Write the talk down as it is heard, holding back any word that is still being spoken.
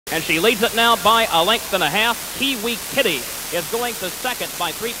And she leads it now by a length and a half. Kiwi Kitty is going to second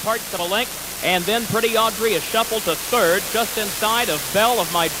by 3/4 of a length. And then Pretty Audrey is shuffled to third, just inside of Belle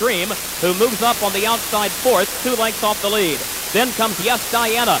of My Dream, who moves up on the outside fourth, 2 lengths off the lead. Then comes Yes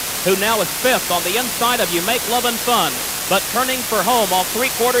Diana, who now is fifth on the inside of You Make Lovin' Fun. But turning for home off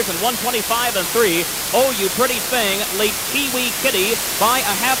 3/4 and 125 and 3, Oh You Pretty Thing leads Kiwi Kitty by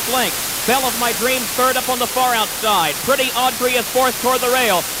a half length. Belle of My Dream third up on the far outside. Pretty Audrey is fourth toward the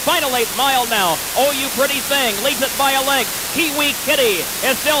rail. Final 8th mile now. Oh You Pretty Thing leads it by a length. Kiwi Kitty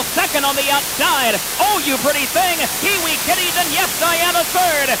is still second on the outside. Oh You Pretty Thing, Kiwi Kitty, then Yes Diana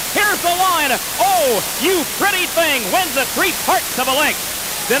third. Here's the line. Oh You Pretty Thing wins it 3/4 of a length.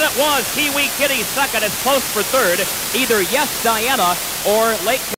 Then it was Kiwi Kitty second. It's close for third. Either Yes Diana or late